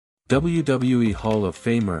WWE Hall of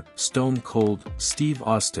Famer, Stone Cold Steve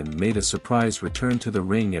Austin made a surprise return to the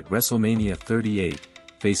ring at WrestleMania 38,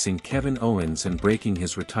 facing Kevin Owens and breaking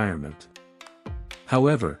his retirement.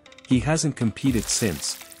 However, he hasn't competed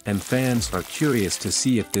since, and fans are curious to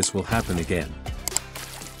see if this will happen again.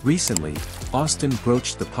 Recently, Austin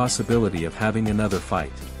broached the possibility of having another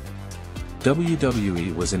fight.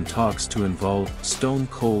 WWE was in talks to involve Stone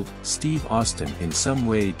Cold Steve Austin in some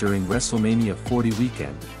way during WrestleMania 40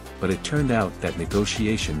 weekend, but it turned out that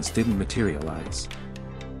negotiations didn't materialize.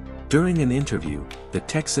 During an interview, the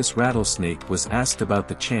Texas Rattlesnake was asked about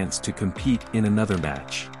the chance to compete in another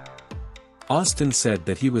match. Austin said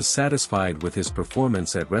that he was satisfied with his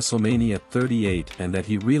performance at WrestleMania 38 and that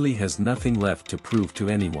he really has nothing left to prove to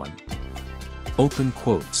anyone. Open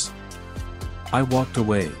quotes. "I walked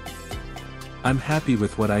away. I'm happy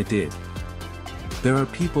with what I did. There are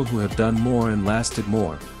people who have done more and lasted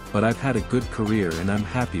more, but I've had a good career and I'm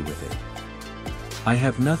happy with it. I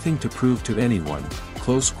have nothing to prove to anyone,"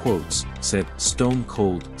 close quotes, said Stone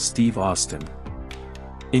Cold Steve Austin.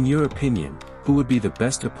 In your opinion, who would be the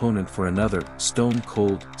best opponent for another Stone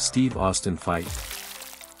Cold Steve Austin fight?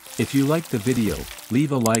 If you liked the video,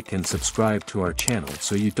 leave a like and subscribe to our channel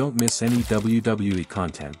so you don't miss any WWE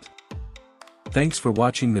content. Thanks for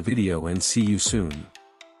watching the video and see you soon.